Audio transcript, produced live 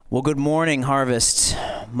Well, good morning, Harvest.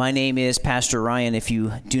 My name is Pastor Ryan, if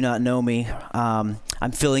you do not know me.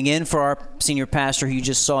 I'm filling in for our senior pastor who you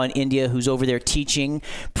just saw in India, who's over there teaching.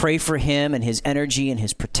 Pray for him and his energy and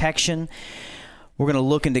his protection. We're going to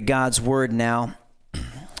look into God's Word now.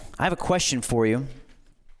 I have a question for you.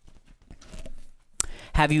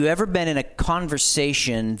 Have you ever been in a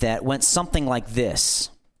conversation that went something like this?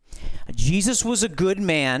 Jesus was a good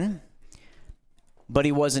man, but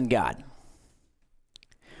he wasn't God.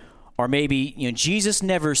 Or maybe, Jesus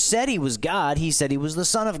never said he was God. He said he was the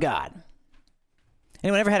Son of God.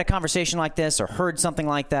 Anyone ever had a conversation like this or heard something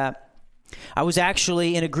like that? I was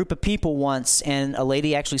actually in a group of people once, and a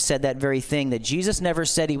lady actually said that very thing, that Jesus never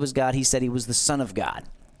said he was God. He said he was the Son of God.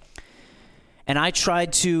 And I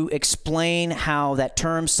tried to explain how that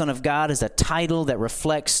term Son of God is a title that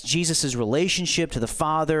reflects Jesus' relationship to the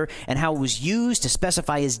Father and how it was used to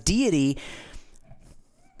specify his deity,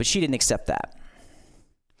 but she didn't accept that.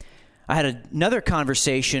 I had another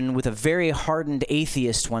conversation with a very hardened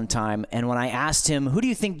atheist one time, and when I asked him, who do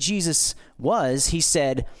you think Jesus was, he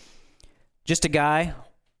said, just a guy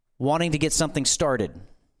wanting to get something started.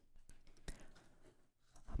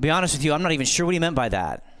 I'll be honest with you, I'm not even sure what he meant by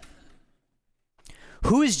that.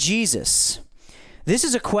 Who is Jesus? This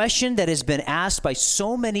is a question that has been asked by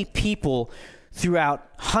so many people throughout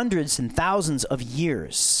hundreds and thousands of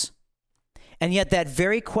years. And yet that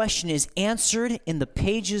very question is answered in the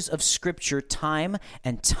pages of Scripture time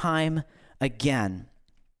and time again.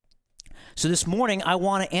 So this morning, I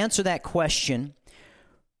want to answer that question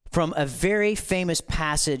from a very famous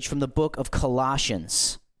passage from the book of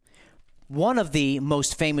Colossians. One of the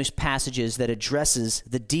most famous passages that addresses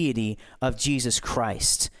the deity of Jesus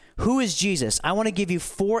Christ. Who is Jesus? I want to give you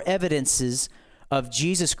 4 evidences of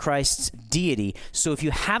Jesus Christ's deity. So if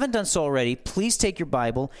you haven't done so already, please take your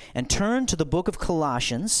Bible and turn to the book of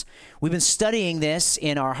Colossians. We've been studying this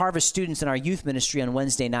in our Harvest students and our youth ministry on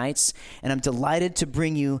Wednesday nights, and I'm delighted to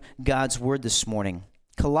bring you God's Word this morning.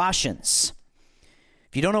 Colossians.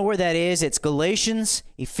 If you don't know where that is, it's Galatians,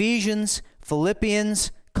 Ephesians,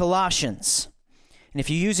 Philippians, Colossians. And if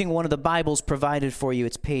you're using one of the Bibles provided for you,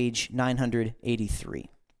 it's page 983.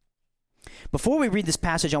 Before we read this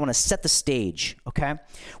passage, I want to set the stage, okay?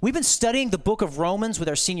 We've been studying the book of Romans with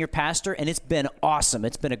our senior pastor, and it's been awesome.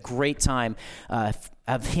 It's been a great time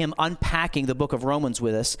of him unpacking the book of Romans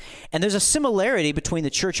with us. And there's a similarity between the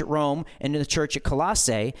church at Rome and the church at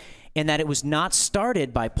Colossae in that it was not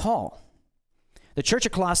started by Paul. The church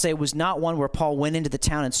at Colossae was not one where Paul went into the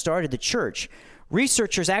town and started the church.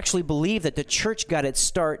 Researchers actually believe that the church got its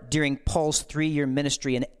start during Paul's 3-year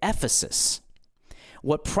ministry in Ephesus.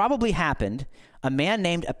 What probably happened, a man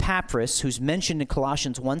named Epaphras, who's mentioned in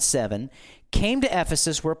Colossians 1:7, came to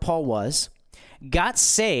Ephesus where Paul was, got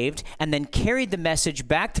saved, and then carried the message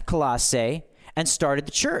back to Colossae and started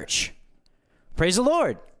the church. Praise the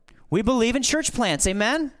Lord. We believe in church plants,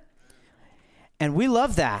 amen? And we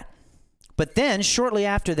love that. But then, shortly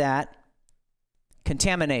after that,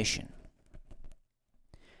 contamination.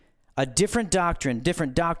 Different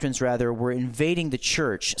doctrines were invading the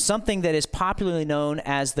church. Something that is popularly known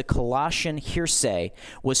as the Colossian heresy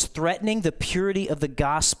was threatening the purity of the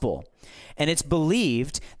gospel. And it's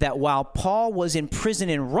believed that while Paul was in prison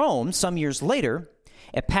in Rome some years later,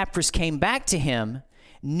 Epaphras came back to him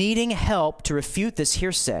needing help to refute this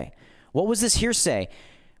heresy. What was this heresy?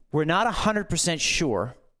 We're not 100%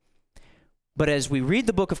 sure, but as we read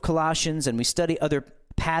the book of Colossians and we study other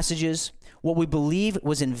passages, what we believe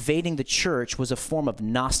was invading the church was a form of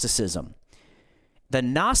Gnosticism. The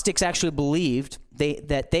Gnostics actually believed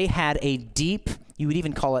that they had a deep, you would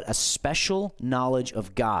even call it a special knowledge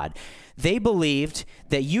of God. They believed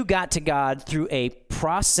that you got to God through a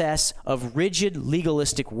process of rigid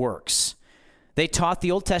legalistic works. They taught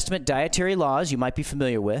the Old Testament dietary laws you might be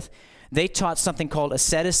familiar with. They taught something called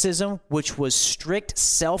asceticism, which was strict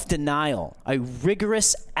self-denial, a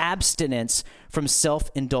rigorous abstinence from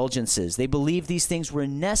self-indulgences. They believed these things were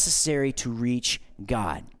necessary to reach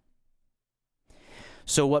God.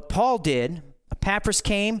 So what Paul did, Epaphras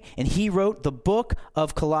came and he wrote the book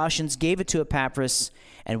of Colossians, gave it to Epaphras,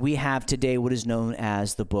 and we have today what is known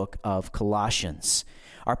as the book of Colossians.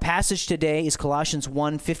 Our passage today is Colossians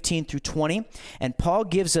 1:15 through 20, and Paul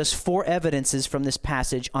gives us 4 evidences from this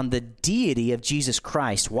passage on the deity of Jesus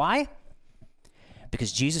Christ. Why?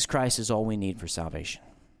 Because Jesus Christ is all we need for salvation.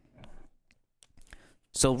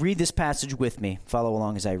 So read this passage with me. Follow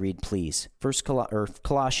along as I read, please.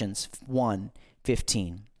 Colossians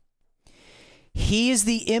 1:15. He is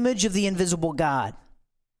the image of the invisible God,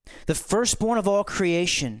 the firstborn of all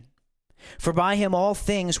creation. For by him all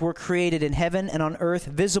things were created in heaven and on earth,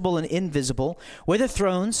 visible and invisible, whether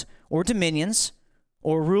thrones or dominions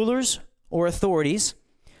or rulers or authorities.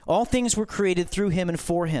 All things were created through him and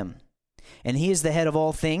for him. And he is the head of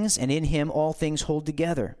all things, and in him all things hold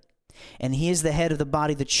together. And he is the head of the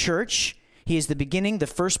body, the church. He is the beginning, the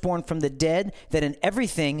firstborn from the dead, that in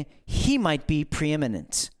everything he might be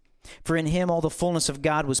preeminent. For in him all the fullness of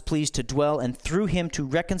God was pleased to dwell, and through him to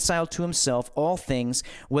reconcile to himself all things,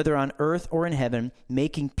 whether on earth or in heaven,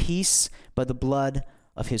 making peace by the blood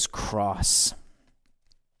of his cross.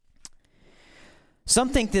 Some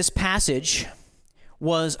think this passage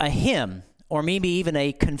was a hymn, or maybe even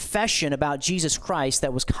a confession about Jesus Christ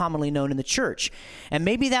that was commonly known in the church. And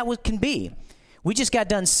maybe that can be. We just got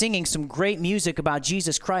done singing some great music about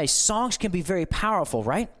Jesus Christ. Songs can be very powerful,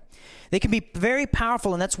 right? They can be very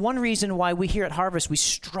powerful, and that's one reason why we here at Harvest, we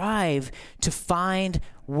strive to find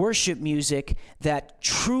worship music that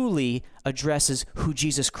truly addresses who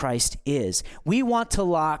Jesus Christ is. We want to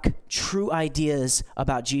lock true ideas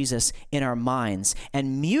about Jesus in our minds,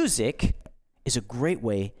 and music is a great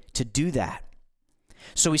way to do that.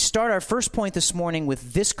 So we start our first point this morning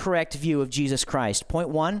with this correct view of Jesus Christ. Point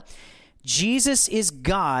 1, Jesus is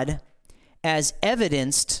God as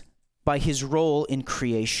evidenced by his role in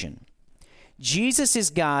creation. Jesus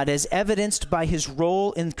is God as evidenced by his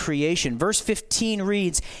role in creation. Verse 15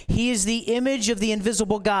 reads, he is the image of the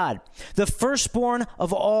invisible God, the firstborn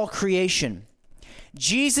of all creation.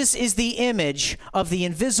 Jesus is the image of the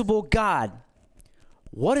invisible God.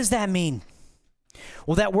 What does that mean?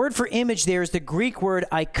 Well, that word for image there is the Greek word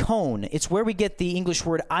icon. It's where we get the English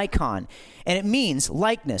word icon, and it means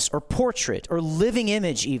likeness or portrait or living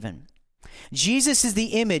image even. Jesus is the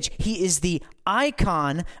image. He is the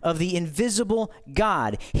icon of the invisible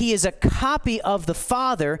God. He is a copy of the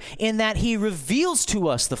Father in that he reveals to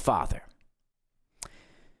us the Father.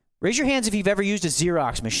 Raise your hands if you've ever used a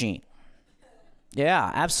Xerox machine.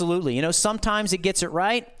 Yeah, absolutely. You know, sometimes it gets it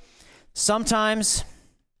right. Sometimes,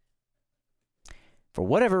 for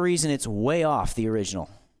whatever reason, it's way off the original.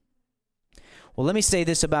 Well, let me say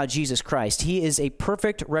this about Jesus Christ. He is a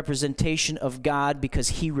perfect representation of God because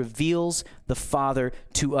he reveals the Father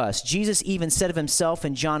to us. Jesus even said of himself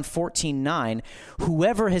in John 14:9,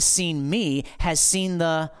 whoever has seen me has seen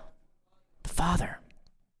the Father.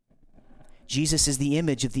 Jesus is the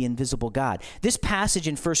image of the invisible God. This passage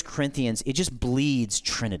in 1 Corinthians, it just bleeds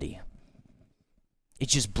Trinity. It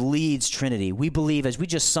just bleeds Trinity. We believe, as we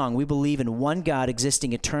just sung, we believe in one God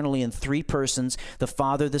existing eternally in three persons, the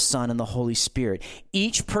Father, the Son, and the Holy Spirit.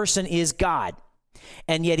 Each person is God,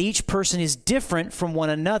 and yet each person is different from one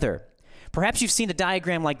another. Perhaps you've seen a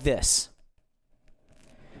diagram like this.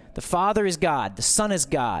 The Father is God, the Son is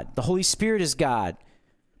God, the Holy Spirit is God,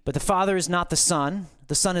 but the Father is not the Son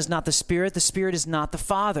is not the Spirit is not the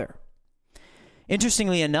Father.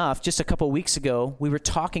 Interestingly enough, just a couple weeks ago, we were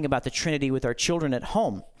talking about the Trinity with our children at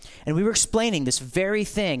home, and we were explaining this very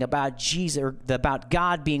thing about Jesus, or about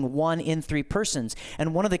God being one in three persons.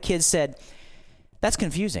 And one of the kids said, "That's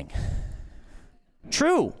confusing."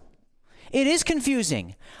 True. It is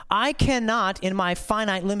confusing. I cannot, in my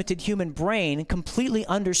finite, limited human brain, completely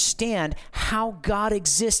understand how God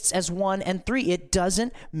exists as one and three. It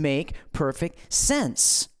doesn't make perfect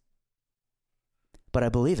sense. But I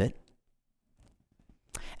believe it.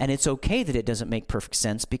 And it's okay that it doesn't make perfect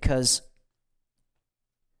sense, because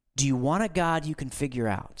do you want a God you can figure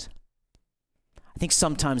out? I think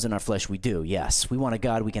sometimes in our flesh we do, yes. We want a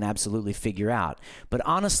God we can absolutely figure out. But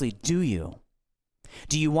honestly, do you?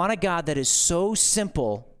 Do you want a God that is so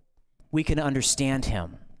simple we can understand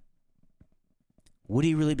him? Would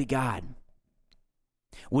he really be God?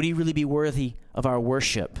 Would he really be worthy of our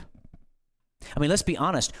worship? I mean, let's be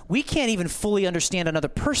honest. We can't even fully understand another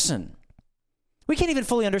person. We can't even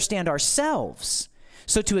fully understand ourselves.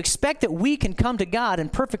 So to expect that we can come to God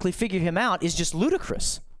and perfectly figure him out is just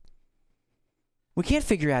ludicrous. We can't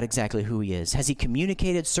figure out exactly who he is. Has he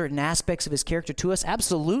communicated certain aspects of his character to us?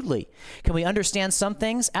 Absolutely. Can we understand some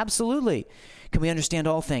things? Absolutely. Can we understand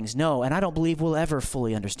all things? No. And I don't believe we'll ever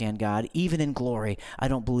fully understand God, even in glory. I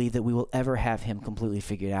don't believe that we will ever have him completely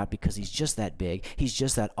figured out, because he's just that big. He's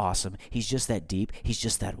just that awesome. He's just that deep. He's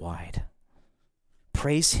just that wide.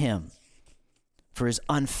 Praise him for his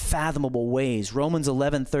unfathomable ways. Romans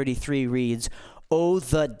 11:33 reads, "Oh,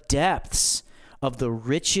 the depths of the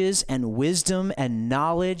riches and wisdom and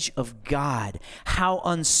knowledge of God. How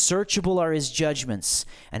unsearchable are his judgments,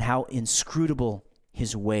 and how inscrutable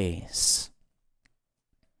his ways."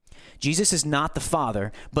 Jesus is not the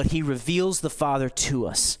Father, but he reveals the Father to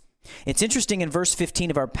us. It's interesting, in verse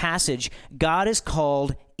 15 of our passage, God is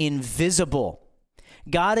called invisible.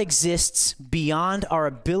 God exists beyond our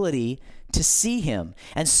ability to see him.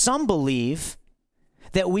 And some believe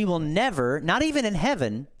that we will never, not even in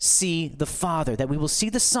heaven, see the Father, that we will see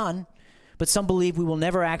the Son, but some believe we will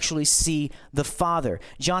never actually see the Father.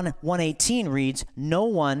 John 1:18 reads, "No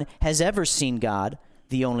one has ever seen God,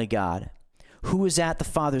 the only God. Who is at the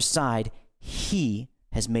Father's side, he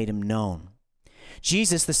has made him known."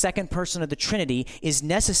 Jesus, the second person of the Trinity, is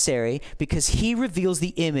necessary because he reveals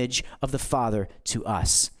the image of the Father to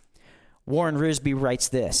us. Warren Wiersbe writes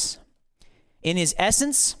this, "In his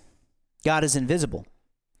essence, God is invisible,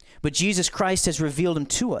 but Jesus Christ has revealed him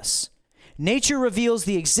to us. Nature reveals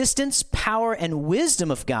the existence, power, and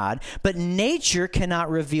wisdom of God, but nature cannot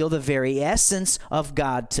reveal the very essence of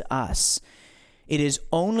God to us. It is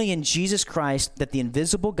only in Jesus Christ that the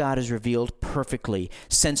invisible God is revealed perfectly.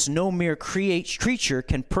 Since no mere creature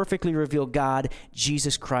can perfectly reveal God,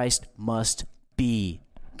 Jesus Christ must be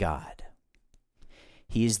God.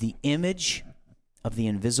 He is the image of the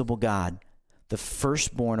invisible God, the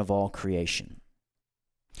firstborn of all creation."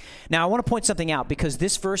 Now, I want to point something out because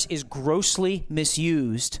this verse is grossly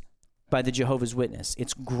misused by the Jehovah's Witness.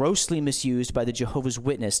 It's grossly misused by the Jehovah's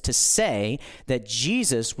Witness to say that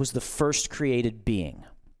Jesus was the first created being.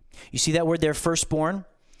 You see that word there, firstborn?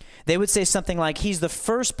 They would say something like, he's the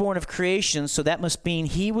firstborn of creation, so that must mean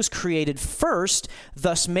he was created first,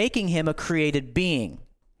 thus making him a created being.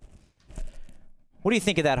 What do you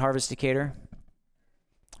think of that, Harvest Decatur?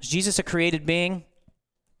 Is Jesus a created being?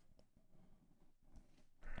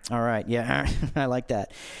 All right, yeah, I like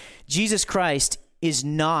that. Jesus Christ is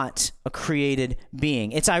not a created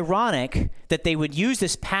being. It's ironic that they would use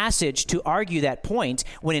this passage to argue that point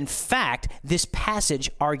when in fact this passage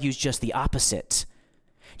argues just the opposite.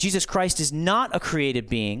 Jesus Christ is not a created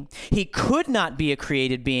being. He could not be a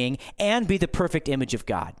created being and be the perfect image of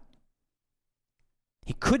God.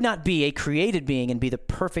 He could not be a created being and be the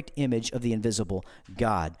perfect image of the invisible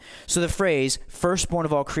God. So the phrase, firstborn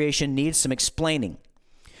of all creation, needs some explaining.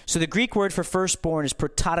 So the Greek word for firstborn is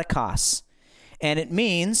prototokos, and it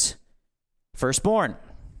means firstborn.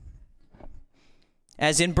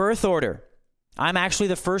 As in birth order. I'm actually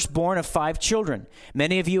the firstborn of 5 children.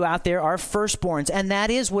 Many of you out there are firstborns, and that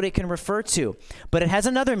is what it can refer to. But it has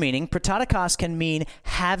another meaning. Prototokos can mean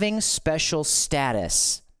having special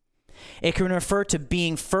status. It can refer to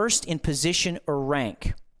being first in position or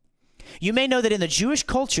rank. You may know that in the Jewish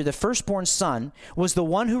culture, the firstborn son was the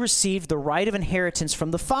one who received the right of inheritance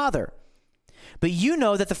from the father. But you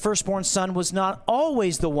know that the firstborn son was not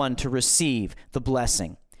always the one to receive the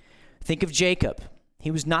blessing. Think of Jacob.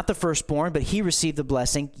 He was not the firstborn, but he received the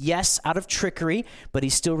blessing. Yes, out of trickery, but he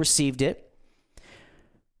still received it.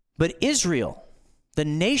 But Israel, the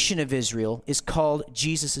nation of Israel, is called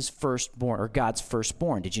Jesus' firstborn, or God's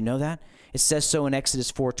firstborn. Did you know that? It says so in Exodus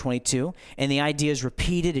 4:22, and the idea is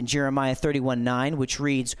repeated in Jeremiah 31:9, which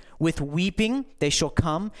reads, "With weeping they shall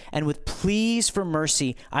come, and with pleas for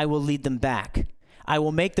mercy I will lead them back. I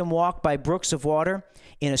will make them walk by brooks of water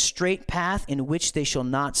in a straight path in which they shall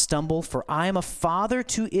not stumble, for I am a father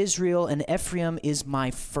to Israel, and Ephraim is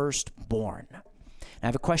my firstborn." Now, I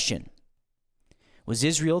have a question. Was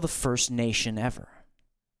Israel the first nation ever?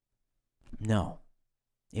 No,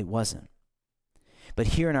 it wasn't. But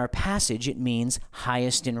here in our passage, it means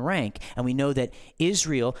highest in rank. And we know that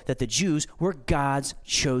Israel, that the Jews, were God's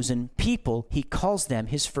chosen people. He calls them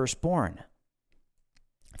his firstborn.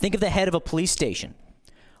 Think of the head of a police station,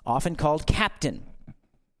 often called captain.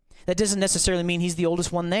 That doesn't necessarily mean he's the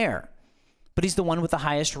oldest one there, but he's the one with the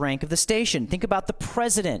highest rank of the station. Think about the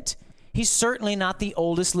president. He's certainly not the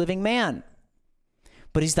oldest living man,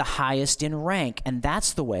 but he's the highest in rank. And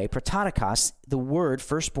that's the way, prototokos, the word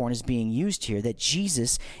firstborn, is being used here, that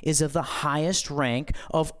Jesus is of the highest rank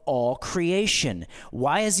of all creation.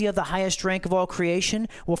 Why is he of the highest rank of all creation?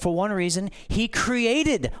 Well, for one reason, he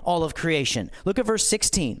created all of creation. Look at verse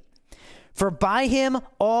 16. "For by him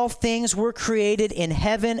all things were created in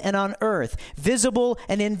heaven and on earth, visible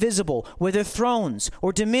and invisible, whether thrones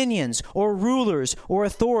or dominions or rulers or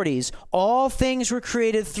authorities. All things were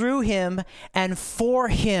created through him and for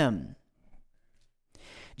him."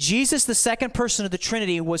 Jesus, the second person of the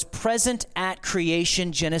Trinity, was present at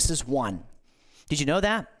creation, Genesis 1. Did you know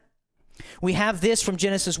that? We have this from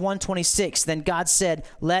Genesis 1:26. Then God said,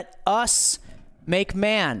 "Let us make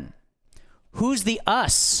man." Who's the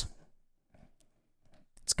us?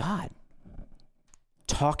 It's God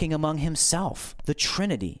talking among himself, the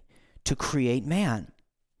Trinity, to create man.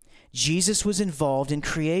 Jesus was involved in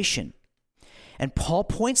creation. And Paul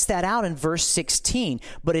points that out in verse 16.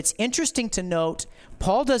 But it's interesting to note,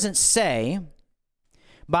 Paul doesn't say,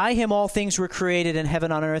 "By him all things were created in heaven,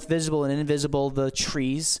 on earth, visible and invisible, the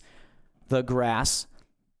trees, the grass."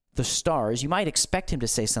 the stars. You might expect him to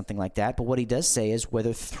say something like that, but what he does say is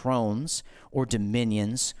whether thrones or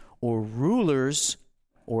dominions or rulers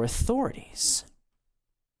or authorities.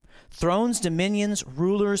 Thrones, dominions,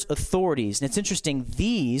 rulers, authorities. And it's interesting,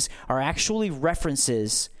 these are actually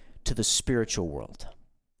references to the spiritual world.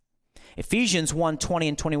 Ephesians 1:20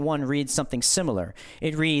 and 21 reads something similar.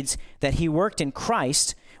 It reads that he worked in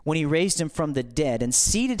Christ when he raised him from the dead and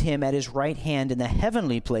seated him at his right hand in the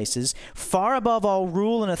heavenly places, far above all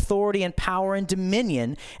rule and authority and power and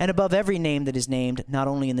dominion, and above every name that is named, not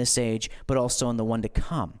only in this age, but also in the one to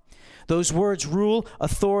come. Those words, rule,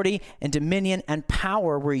 authority, and dominion and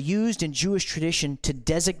power, were used in Jewish tradition to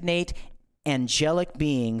designate angelic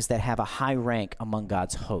beings that have a high rank among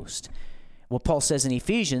God's host. What Paul says in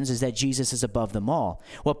Ephesians is that Jesus is above them all.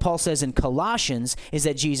 What Paul says in Colossians is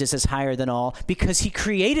that Jesus is higher than all because he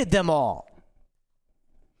created them all.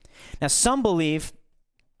 Now, some believe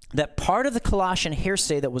that part of the Colossian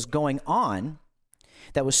hearsay that was going on,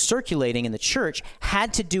 that was circulating in the church,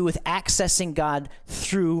 had to do with accessing God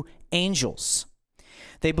through angels.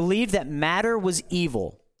 They believed that matter was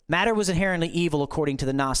evil. Matter was inherently evil according to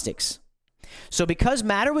the Gnostics. So because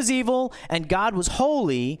matter was evil and God was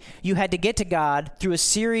holy, you had to get to God through a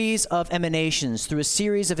series of emanations, through a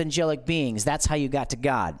series of angelic beings. That's how you got to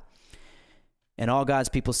God. And all God's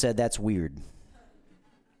people said, that's weird.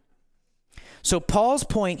 So Paul's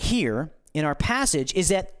point here in our passage is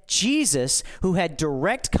that Jesus, who had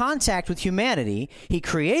direct contact with humanity, he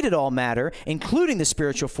created all matter, including the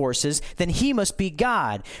spiritual forces, then he must be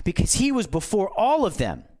God because he was before all of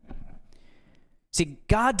them. See,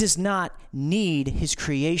 God does not need his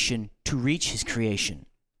creation to reach his creation.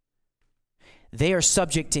 They are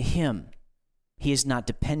subject to him. He is not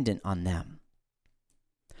dependent on them.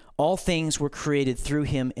 All things were created through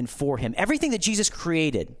him and for him. Everything that Jesus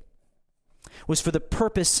created was for the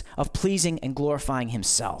purpose of pleasing and glorifying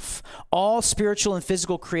himself. All spiritual and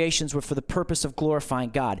physical creations were for the purpose of glorifying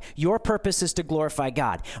God. Your purpose is to glorify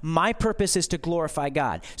God. My purpose is to glorify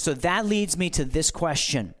God. So that leads me to this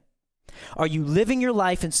question. Are you living your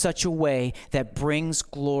life in such a way that brings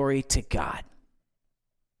glory to God?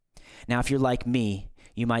 Now, if you're like me,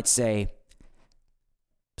 you might say,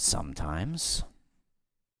 sometimes.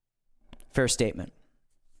 Fair statement.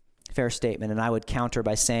 Fair statement. And I would counter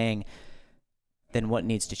by saying, then what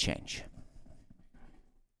needs to change?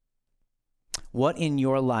 What in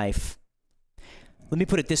your life, let me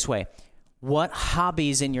put it this way, what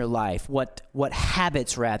hobbies in your life, what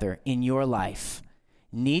habits rather in your life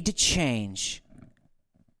need to change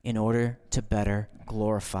in order to better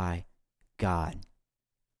glorify God?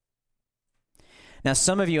 Now,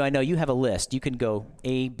 some of you, I know you have a list. You can go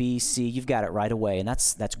A, B, C. You've got it right away, and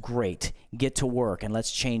that's great. Get to work, and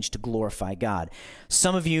let's change to glorify God.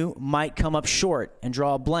 Some of you might come up short and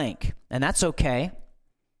draw a blank, and that's okay.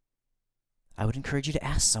 I would encourage you to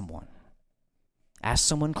ask someone. Ask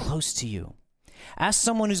someone close to you. Ask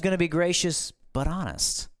someone who's going to be gracious but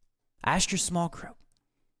honest. Ask your small group.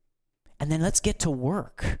 And then let's get to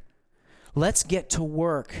work. Let's get to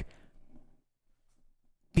work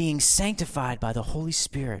being sanctified by the Holy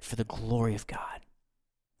Spirit for the glory of God.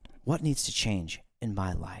 What needs to change in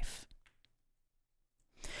my life?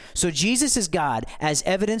 So Jesus is God as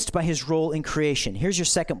evidenced by his role in creation. Here's your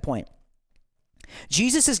second point.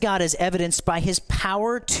 Jesus is God as evidenced by his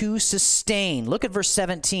power to sustain. Look at verse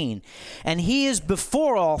 17. And he is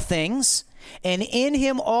before all things, and in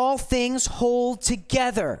him all things hold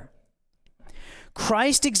together.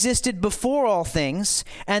 Christ existed before all things,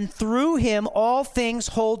 and through him all things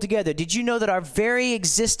hold together. Did you know that our very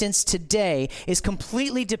existence today is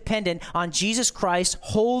completely dependent on Jesus Christ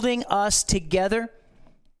holding us together?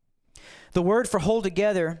 The word for hold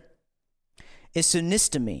together is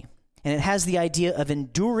synestemi, and it has the idea of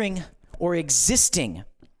enduring or existing.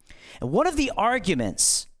 And one of the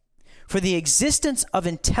arguments for the existence of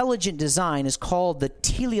intelligent design is called the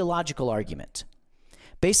teleological argument.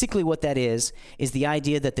 Basically what that is the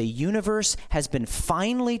idea that the universe has been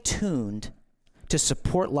finely tuned to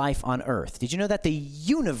support life on Earth. Did you know that the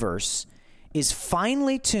universe is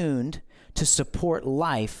finely tuned to support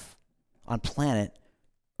life on planet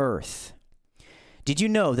Earth? Did you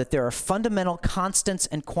know that there are fundamental constants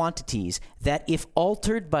and quantities that, if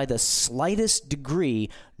altered by the slightest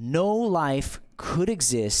degree, no life could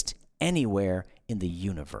exist anywhere in the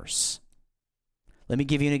universe? Let me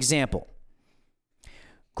give you an example.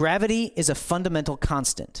 Gravity is a fundamental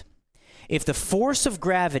constant. If the force of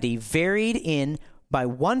gravity varied by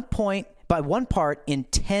one part in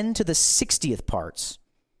 10 to the 60th parts,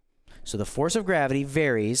 so the force of gravity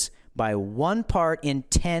varies by 1 part in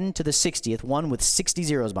 10 to the 60th, one with 60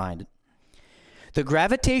 zeros behind it, The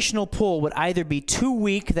gravitational pull would either be too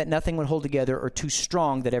weak that nothing would hold together or too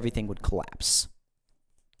strong that everything would collapse.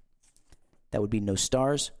 That would be no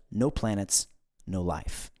stars, no planets, no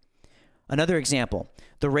life. Another example,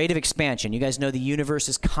 the rate of expansion. You guys know the universe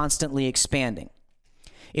is constantly expanding.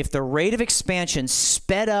 If the rate of expansion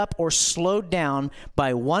sped up or slowed down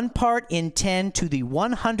by 1 part in 10 to the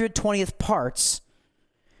 120th parts,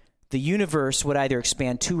 the universe would either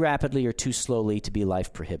expand too rapidly or too slowly to be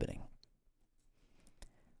life prohibiting.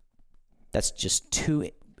 That's just 2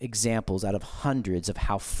 examples out of hundreds of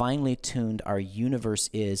how finely tuned our universe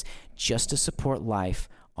is just to support life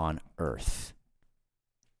on Earth.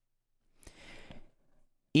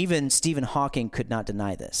 Even Stephen Hawking could not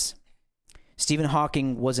deny this. Stephen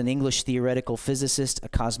Hawking was an English theoretical physicist, a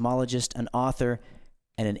cosmologist, an author,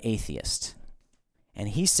 and an atheist. And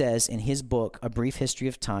he says in his book, A Brief History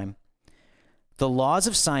of Time, the laws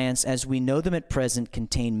of science as we know them at present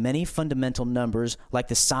contain many fundamental numbers like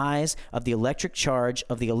the size of the electric charge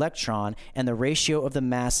of the electron and the ratio of the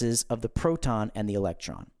masses of the proton and the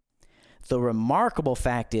electron. The remarkable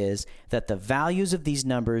fact is that the values of these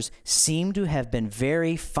numbers seem to have been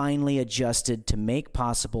very finely adjusted to make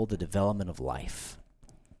possible the development of life.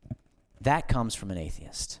 That comes from an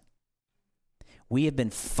atheist. We have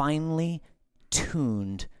been finely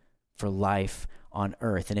tuned for life on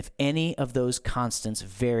Earth. And if any of those constants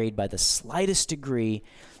varied by the slightest degree,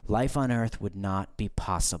 life on Earth would not be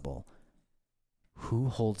possible. Who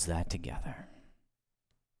holds that together?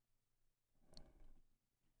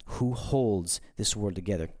 Who holds this world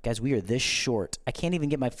together? Guys, we are this short. I can't even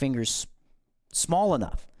get my fingers small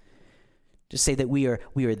enough to say that we are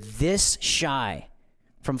this shy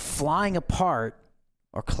from flying apart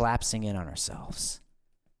or collapsing in on ourselves.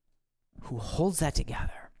 Who holds that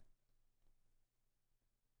together?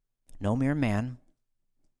 No mere man,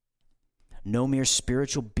 no mere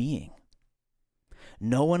spiritual being.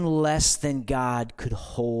 No one less than God could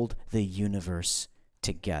hold the universe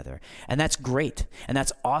together. And that's great, and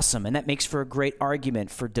that's awesome, and that makes for a great argument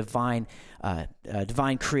for divine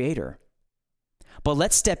creator. But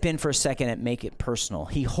let's step in for a second and make it personal.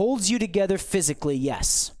 He holds you together physically,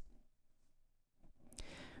 yes,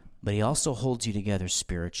 but he also holds you together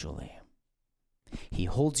spiritually. He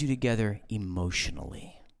holds you together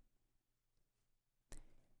emotionally.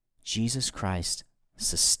 Jesus Christ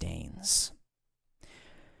sustains.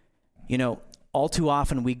 You know, all too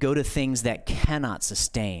often we go to things that cannot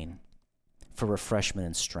sustain for refreshment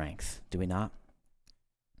and strength, do we not?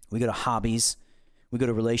 We go to hobbies, we go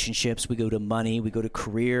to relationships, we go to money, we go to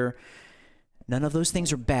career. None of those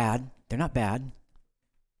things are bad. They're not bad.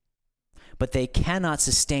 But they cannot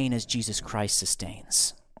sustain as Jesus Christ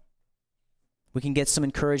sustains. We can get some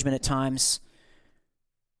encouragement at times,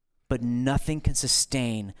 but nothing can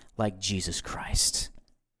sustain like Jesus Christ.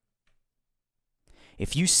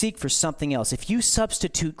 If you seek for something else, if you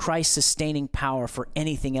substitute Christ's sustaining power for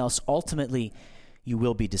anything else, ultimately you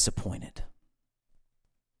will be disappointed.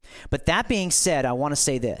 But that being said, I want to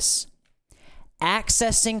say this.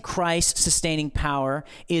 Accessing Christ's sustaining power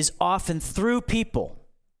is often through people.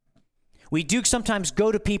 We do sometimes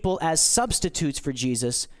go to people as substitutes for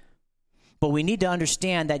Jesus, but we need to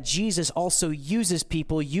understand that Jesus also uses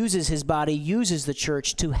people, uses his body, uses the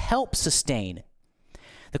church to help sustain.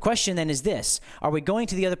 The question then is this: are we going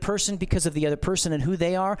to the other person because of the other person and who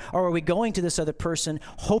they are, or are we going to this other person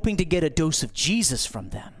hoping to get a dose of Jesus from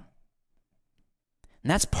them? And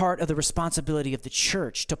that's part of the responsibility of the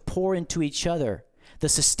church, to pour into each other the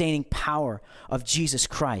sustaining power of Jesus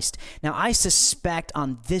Christ. Now, I suspect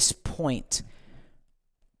on this point,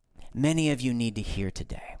 many of you need to hear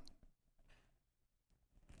today.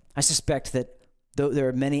 I suspect that though there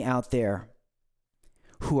are many out there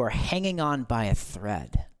who are hanging on by a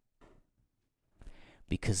thread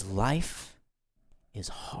because life is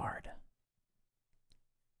hard.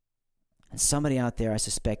 And somebody out there, I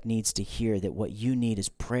suspect, needs to hear that what you need is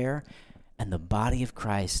prayer and the body of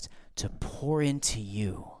Christ to pour into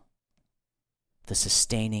you the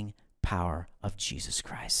sustaining power of Jesus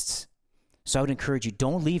Christ. So I would encourage you,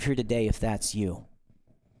 don't leave here today if that's you.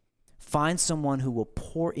 Find someone who will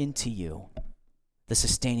pour into you the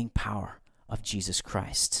sustaining power of Jesus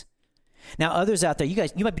Christ. Now, others out there, you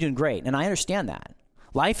might be doing great, and I understand that.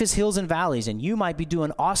 Life is hills and valleys, and you might be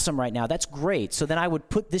doing awesome right now. That's great. So then I would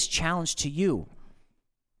put this challenge to you.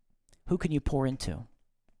 Who can you pour into?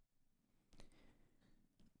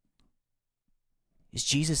 Is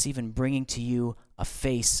Jesus even bringing to you a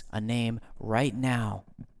face, a name right now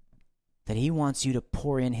that he wants you to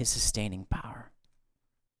pour in his sustaining power?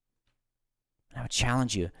 And I would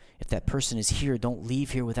challenge you, if that person is here, don't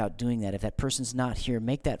leave here without doing that. If that person's not here,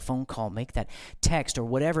 make that phone call, make that text, or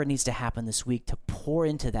whatever needs to happen this week to pour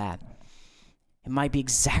into that. It might be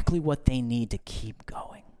exactly what they need to keep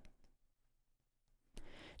going.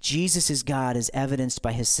 Jesus is God as evidenced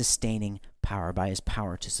by his sustaining power, by his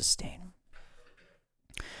power to sustain.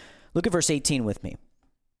 Look at verse 18 with me.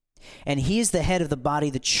 And he is the head of the body,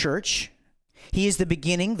 the church. He is the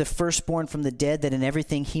beginning, the firstborn from the dead, that in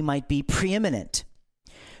everything he might be preeminent.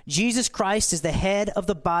 Jesus Christ is the head of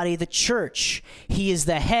the body, the church. He is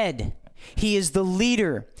the head. He is the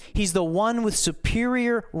leader. He's the one with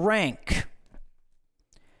superior rank.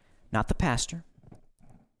 Not the pastor,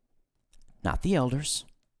 not the elders,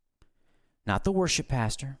 not the worship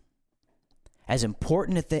pastor. As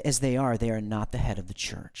important as they are not the head of the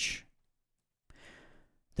church.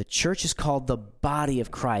 The church is called the body of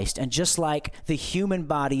Christ. And just like the human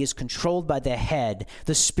body is controlled by the head,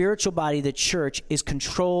 the spiritual body, the church, is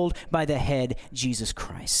controlled by the head, Jesus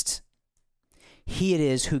Christ. He it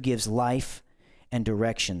is who gives life and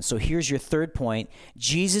direction. So here's your third point.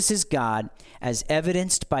 Jesus is God as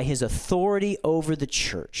evidenced by his authority over the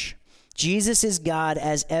church. Jesus is God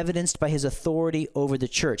as evidenced by his authority over the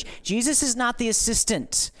church. Jesus is not the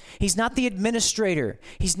assistant. He's not the administrator.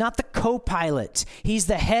 He's not the co-pilot. He's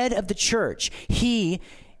the head of the church.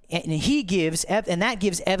 That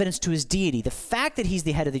gives evidence to his deity. The fact that he's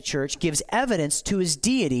the head of the church gives evidence to his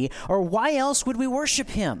deity, or why else would we worship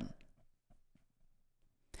him?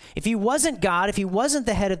 If he wasn't God, if he wasn't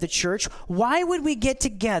the head of the church, why would we get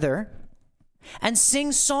together and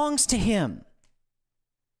sing songs to him?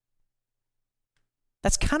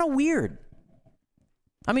 That's kind of weird.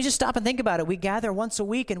 I mean, just stop and think about it. We gather once a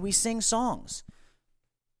week and we sing songs.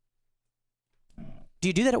 Do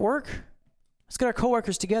you do that at work? Let's get our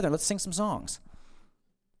coworkers together. Let's sing some songs.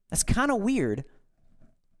 That's kind of weird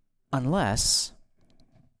unless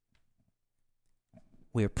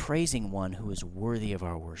we are praising one who is worthy of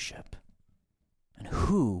our worship. And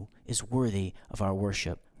who is worthy of our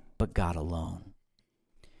worship but God alone?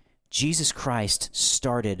 Jesus Christ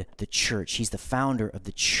started the church. He's the founder of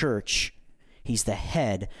the church. He's the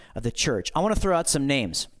head of the church. I want to throw out some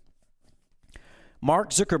names.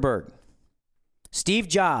 Mark Zuckerberg, Steve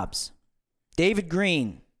Jobs, David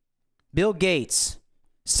Green, Bill Gates,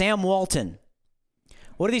 Sam Walton.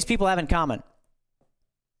 What do these people have in common?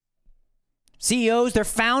 CEOs, they're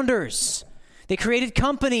founders. They created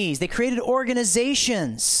companies. They created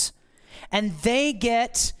organizations. And they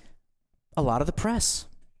get a lot of the press.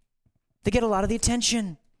 They get a lot of the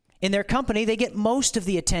attention. In their company, they get most of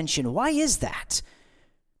the attention. Why is that?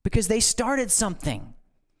 Because they started something.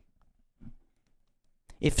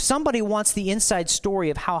 If somebody wants the inside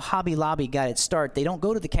story of how Hobby Lobby got its start, they don't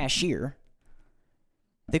go to the cashier.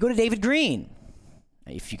 They go to David Green,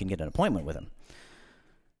 if you can get an appointment with him.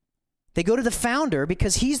 They go to the founder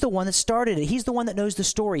because he's the one that started it. He's the one that knows the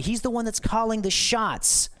story. He's the one that's calling the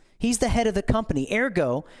shots. He's the head of the company.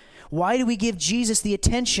 Ergo, why do we give Jesus the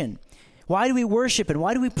attention? Why do we worship him?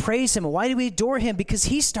 Why do we praise him? And why do we adore him? Because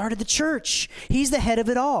he started the church. He's the head of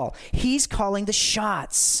it all. He's calling the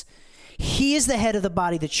shots. He is the head of the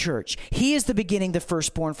body, the church. He is the beginning, the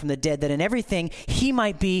firstborn from the dead, that in everything he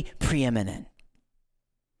might be preeminent.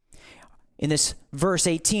 In this verse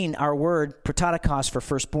 18, our word prototokos for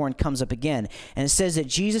firstborn comes up again. And it says that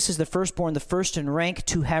Jesus is the firstborn, the first in rank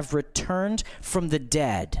to have returned from the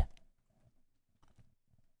dead.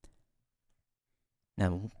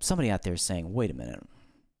 Now, somebody out there is saying, wait a minute.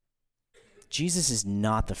 Jesus is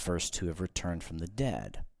not the first to have returned from the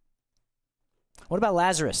dead. What about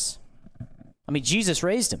Lazarus? I mean, Jesus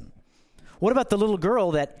raised him. What about the little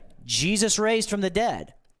girl that Jesus raised from the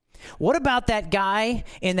dead? What about that guy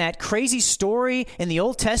in that crazy story in the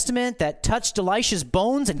Old Testament that touched Elisha's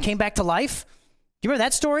bones and came back to life? Do you remember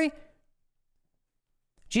that story?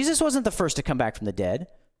 Jesus wasn't the first to come back from the dead.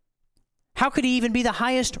 How could he even be the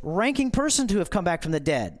highest ranking person to have come back from the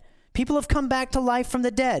dead? People have come back to life from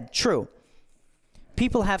the dead. True.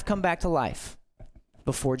 People have come back to life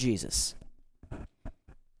before Jesus.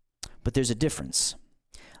 But there's a difference.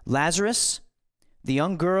 Lazarus, the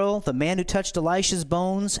young girl, the man who touched Elisha's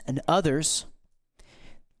bones, and others,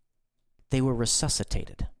 they were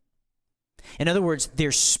resuscitated. In other words,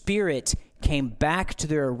 their spirit came back to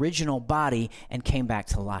their original body and came back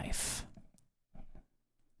to life.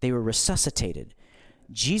 They were resuscitated.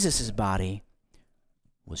 Jesus' body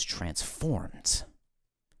was transformed.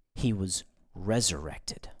 He was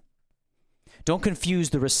resurrected. Don't confuse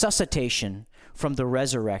the resuscitation from the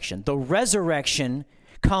resurrection. The resurrection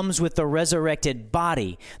comes with the resurrected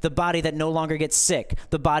body, the body that no longer gets sick,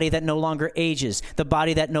 the body that no longer ages, the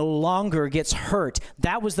body that no longer gets hurt.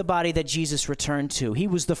 That was the body that Jesus returned to. He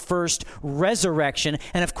was the first resurrection,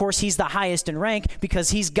 and of course, he's the highest in rank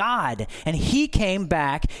because he's God, and he came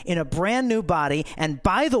back in a brand new body, and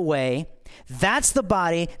by the way, that's the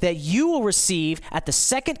body that you will receive at the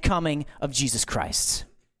second coming of Jesus Christ.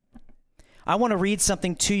 I want to read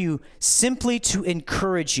something to you simply to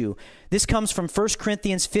encourage you. This comes from 1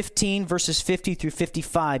 Corinthians 15, verses 50 through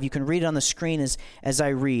 55. You can read it on the screen as I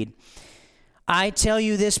read. I tell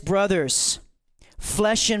you this, brothers,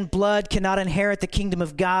 flesh and blood cannot inherit the kingdom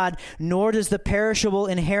of God, nor does the perishable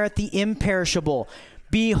inherit the imperishable.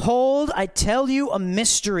 Behold, I tell you a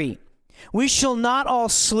mystery. We shall not all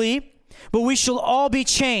sleep, but we shall all be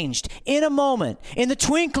changed in a moment, in the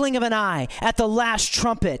twinkling of an eye, at the last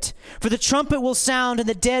trumpet. For the trumpet will sound, and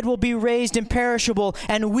the dead will be raised imperishable,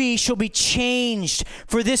 and we shall be changed.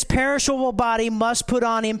 For this perishable body must put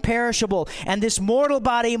on imperishable, and this mortal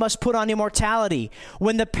body must put on immortality.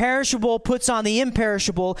 When the perishable puts on the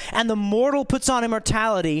imperishable, and the mortal puts on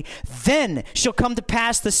immortality, then shall come to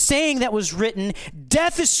pass the saying that was written,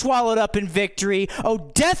 death is swallowed up in victory. O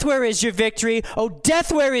death, where is your victory? O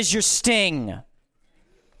death, where is your sting?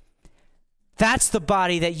 That's the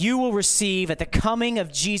body that you will receive at the coming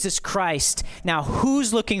of Jesus Christ. Now,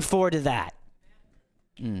 who's looking forward to that?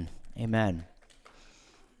 Amen.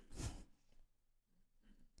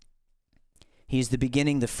 He's the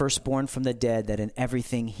beginning, the firstborn from the dead, that in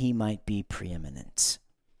everything he might be preeminent.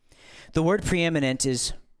 The word preeminent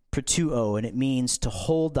is protuo, and it means to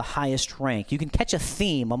hold the highest rank. You can catch a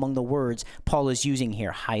theme among the words Paul is using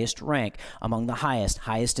here. Highest rank, among the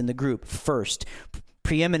highest in the group, first.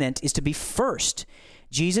 Preeminent is to be first.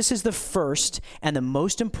 Jesus is the first and the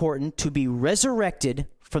most important to be resurrected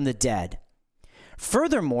from the dead.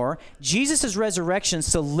 Furthermore, Jesus' resurrection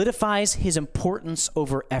solidifies his importance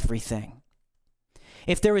over everything.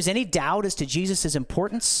 If there is any doubt as to Jesus'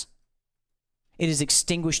 importance, it is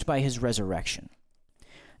extinguished by his resurrection.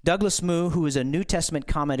 Douglas Moo, who is a New Testament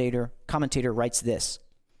commentator, writes this: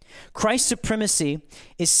 Christ's supremacy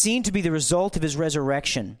is seen to be the result of his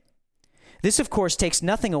resurrection. This, of course, takes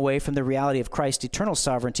nothing away from the reality of Christ's eternal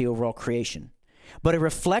sovereignty over all creation, but it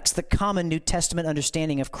reflects the common New Testament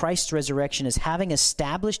understanding of Christ's resurrection as having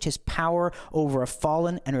established his power over a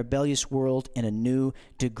fallen and rebellious world in a new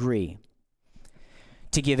degree.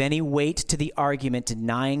 To give any weight to the argument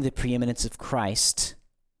denying the preeminence of Christ,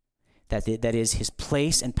 that is, his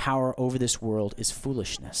place and power over this world, is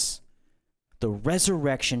foolishness. The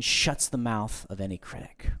resurrection shuts the mouth of any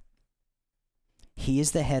critic. He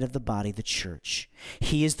is the head of the body, the church.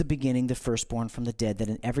 He is the beginning, the firstborn from the dead, that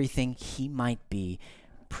in everything he might be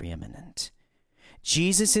preeminent.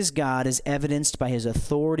 Jesus is God as evidenced by his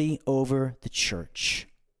authority over the church.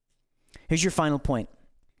 Here's your final point.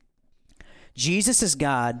 Jesus is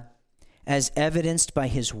God as evidenced by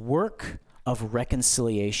his work of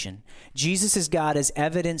reconciliation. Jesus is God as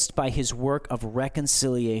evidenced by his work of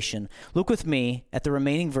reconciliation. Look with me at the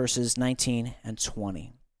remaining verses 19 and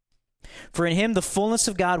 20. For in him the fullness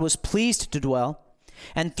of God was pleased to dwell,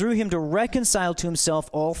 and through him to reconcile to himself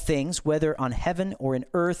all things, whether on heaven or in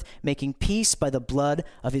earth, making peace by the blood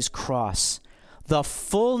of his cross. The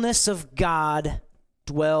fullness of God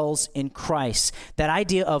dwells in Christ. That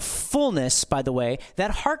idea of fullness, by the way,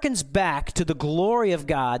 that harkens back to the glory of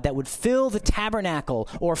God that would fill the tabernacle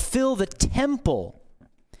or fill the temple.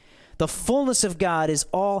 The fullness of God is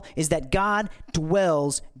that God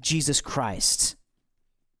dwells Jesus Christ.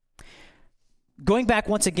 Going back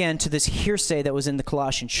once again to this hearsay that was in the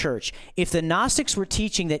Colossian church, if the Gnostics were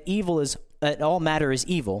teaching that all matter is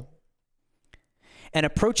evil, and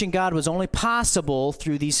approaching God was only possible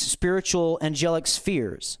through these spiritual angelic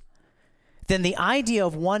spheres, then the idea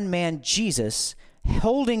of one man, Jesus,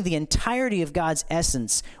 holding the entirety of God's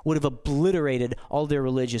essence would have obliterated all their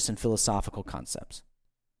religious and philosophical concepts.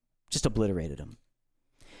 Just obliterated them.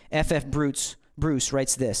 F.F. Bruce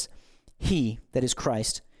writes this: He, that is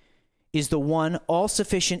Christ, is the one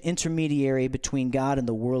all-sufficient intermediary between God and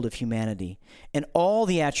the world of humanity. And all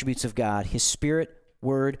the attributes of God, his spirit,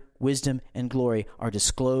 word, wisdom, and glory, are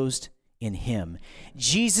disclosed in him.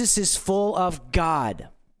 Jesus is full of God.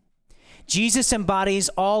 Jesus embodies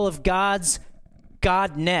all of God's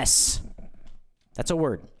godness. That's a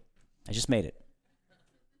word. I just made it.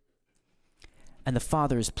 And the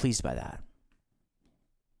Father is pleased by that.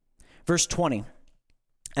 Verse 20,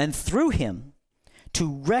 and through him,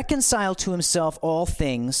 to reconcile to himself all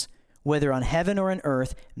things, whether on heaven or in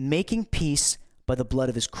earth, making peace by the blood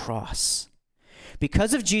of his cross.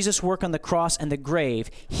 Because of Jesus' work on the cross and the grave,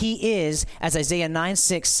 he is, as Isaiah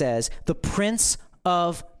 9:6 says, the Prince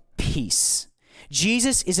of peace.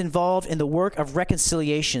 Jesus is involved in the work of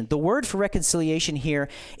reconciliation. The word for reconciliation here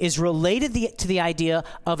is related to the idea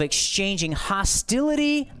of exchanging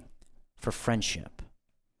hostility for friendship.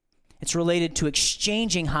 It's related to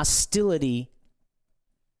exchanging hostility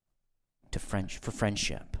for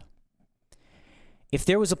friendship. If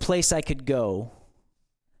there was a place I could go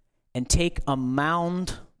and take a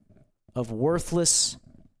mound of worthless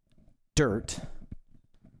dirt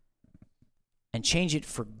and change it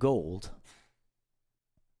for gold,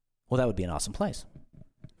 well, that would be an awesome place.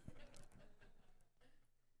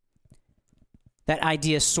 That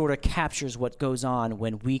idea sort of captures what goes on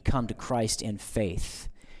when we come to Christ in faith.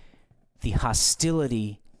 The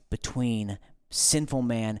hostility between sinful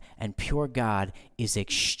man and pure God is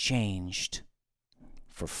exchanged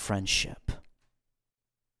for friendship.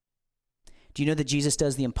 Do you know that Jesus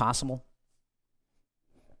does the impossible?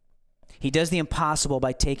 He does the impossible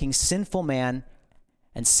by taking sinful man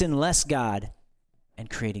and sinless God and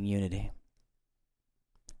creating unity.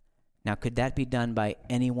 Now, could that be done by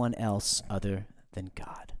anyone else other than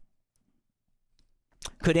God?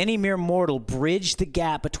 Could any mere mortal bridge the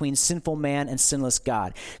gap between sinful man and sinless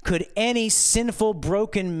God? Could any sinful,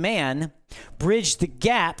 broken man bridge the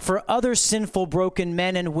gap for other sinful, broken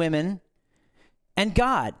men and women and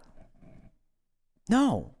God?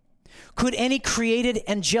 No. Could any created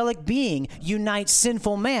angelic being unite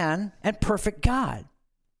sinful man and perfect God?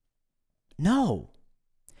 No.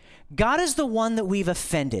 God is the one that we've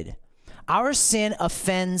offended. Our sin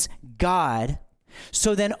offends God,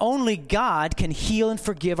 so then only God can heal and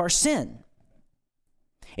forgive our sin.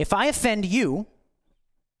 If I offend you,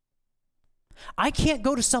 I can't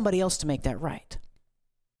go to somebody else to make that right.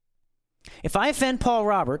 If I offend Paul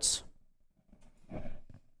Roberts,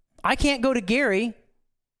 I can't go to Gary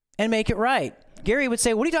and make it right. Gary would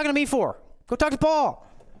say, "What are you talking to me for? Go talk to Paul."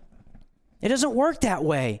 It doesn't work that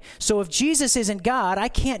way. So if Jesus isn't God, I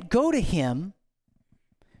can't go to him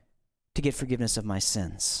to get forgiveness of my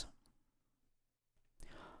sins.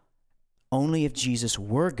 Only if Jesus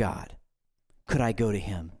were God could I go to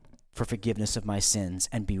him for forgiveness of my sins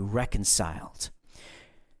and be reconciled.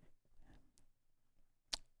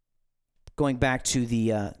 Going back to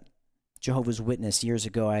the Jehovah's Witness years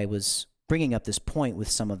ago, I was bringing up this point with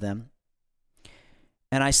some of them.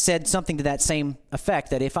 And I said something to that same effect,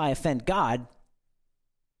 that if I offend God,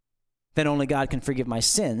 then only God can forgive my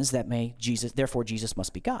sins. Therefore Jesus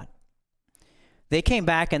must be God. They came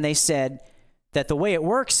back and they said that the way it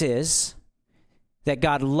works is that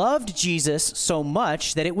God loved Jesus so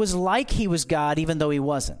much that it was like he was God even though he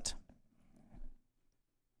wasn't.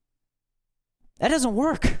 That doesn't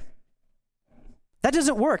work. That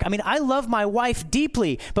doesn't work. I mean, I love my wife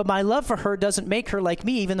deeply, but my love for her doesn't make her like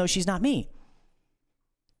me even though she's not me.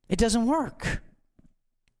 It doesn't work.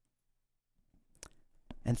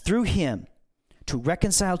 And through him, to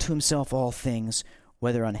reconcile to himself all things,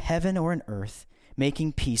 whether on heaven or on earth,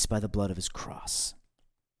 making peace by the blood of his cross.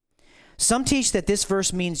 Some teach that this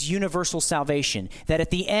verse means universal salvation, that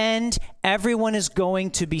at the end, everyone is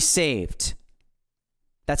going to be saved.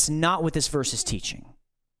 That's not what this verse is teaching.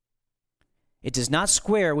 It does not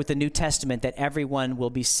square with the New Testament that everyone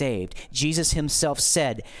will be saved. Jesus himself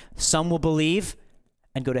said, some will believe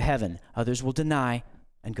and go to heaven. Others will deny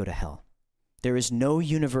and go to hell. There is no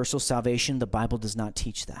universal salvation. The Bible does not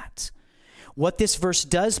teach that. What this verse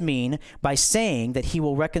does mean by saying that he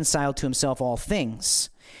will reconcile to himself all things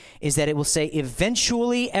is that it will say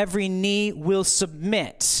eventually every knee will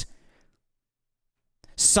submit.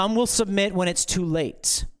 Some will submit when it's too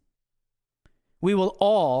late. We will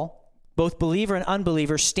all, both believer and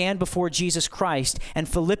unbeliever, stand before Jesus Christ. And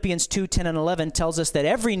Philippians 2:10 and 11 tells us that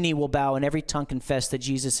every knee will bow and every tongue confess that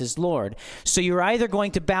Jesus is Lord. So you're either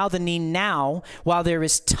going to bow the knee now while there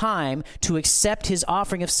is time to accept his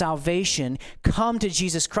offering of salvation, come to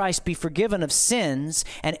Jesus Christ, be forgiven of sins,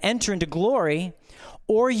 and enter into glory,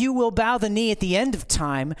 or you will bow the knee at the end of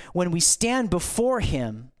time when we stand before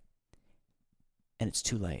him and it's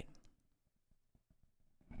too late.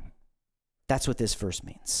 That's what this verse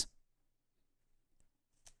means.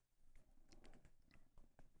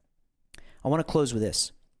 I want to close with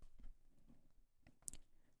this.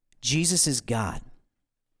 Jesus is God.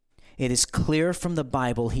 It is clear from the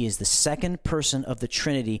Bible he is the second person of the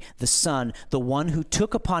Trinity, the Son, the one who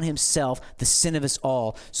took upon himself the sin of us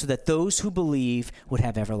all so that those who believe would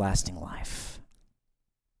have everlasting life.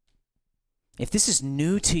 If this is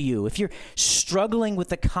new to you, if you're struggling with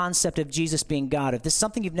the concept of Jesus being God, if this is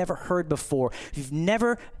something you've never heard before, if you've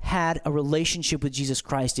never had a relationship with Jesus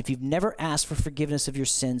Christ, if you've never asked for forgiveness of your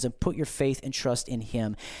sins and put your faith and trust in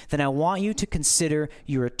him, then I want you to consider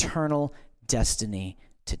your eternal destiny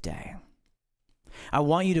today. I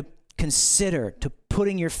want you to consider to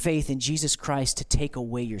putting your faith in Jesus Christ to take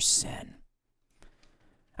away your sin.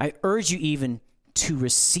 I urge you even to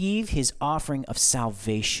receive his offering of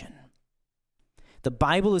salvation. The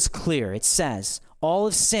Bible is clear. It says, all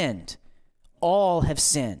have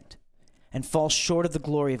sinned, and fall short of the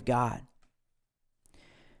glory of God.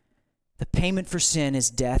 The payment for sin is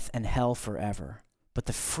death and hell forever, but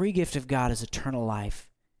the free gift of God is eternal life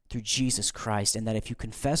through Jesus Christ, and that if you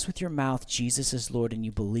confess with your mouth Jesus is Lord and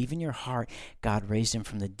you believe in your heart God raised him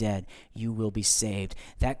from the dead, you will be saved.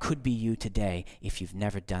 That could be you today if you've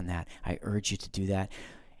never done that. I urge you to do that.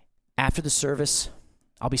 After the service,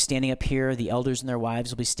 I'll be standing up here. The elders and their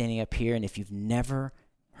wives will be standing up here, and if you've never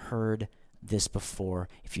heard this before,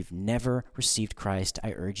 if you've never received Christ,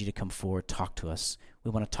 I urge you to come forward, talk to us.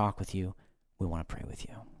 We want to talk with you. We want to pray with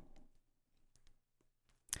you.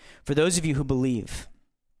 For those of you who believe,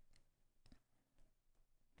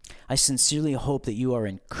 I sincerely hope that you are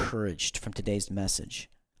encouraged from today's message.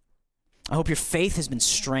 I hope your faith has been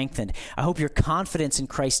strengthened. I hope your confidence in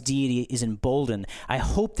Christ's deity is emboldened. I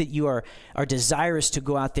hope that you are desirous to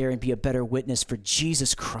go out there and be a better witness for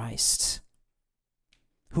Jesus Christ.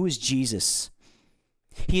 Who is Jesus?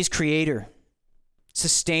 He is creator,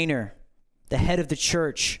 sustainer, the head of the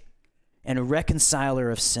church, and a reconciler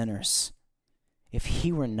of sinners. If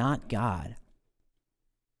he were not God,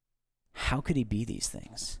 how could he be these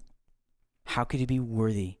things? How could he be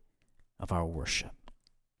worthy of our worship?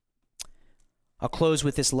 I'll close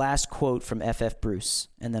with this last quote from F.F. Bruce,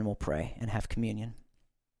 and then we'll pray and have communion.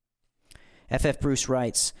 F.F. Bruce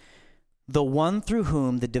writes, "The one through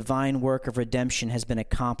whom the divine work of redemption has been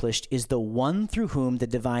accomplished is the one through whom the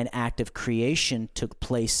divine act of creation took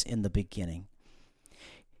place in the beginning.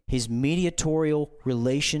 His mediatorial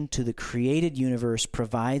relation to the created universe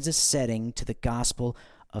provides a setting to the gospel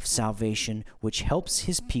of salvation, which helps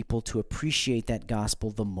his people to appreciate that gospel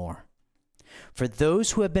the more. For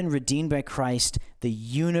those who have been redeemed by Christ, the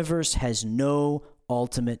universe has no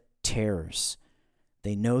ultimate terrors.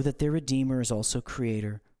 They know that their Redeemer is also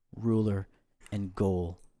creator, ruler, and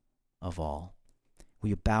goal of all." Will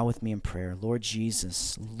you bow with me in prayer? Lord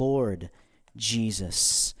Jesus,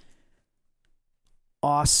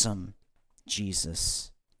 awesome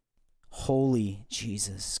Jesus, holy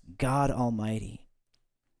Jesus, God Almighty,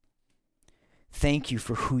 thank you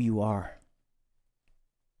for who you are.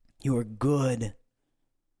 You are good.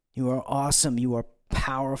 You are awesome. You are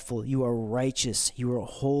powerful. You are righteous. You are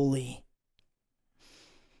holy.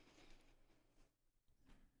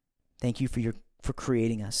 Thank you for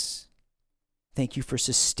creating us. Thank you for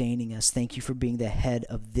sustaining us. Thank you for being the head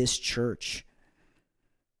of this church.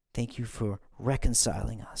 Thank you for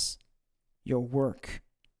reconciling us. Your work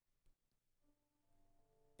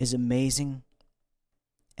is amazing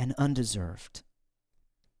and undeserved.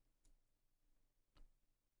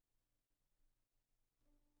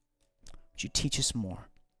 Would you teach us more?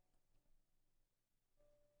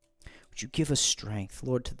 Would you give us strength,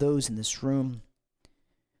 Lord, to those in this room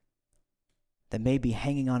that may be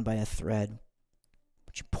hanging on by a thread?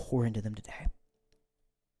 Would you pour into them today?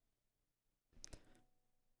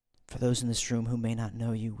 For those in this room who may not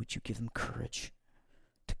know you, would you give them courage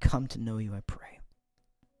to come to know you, I pray.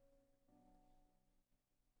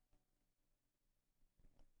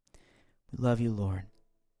 We love you, Lord.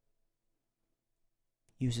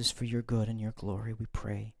 Use us for your good and your glory, we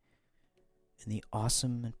pray. In the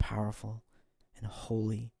awesome and powerful and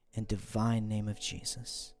holy and divine name of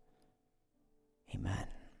Jesus. Amen.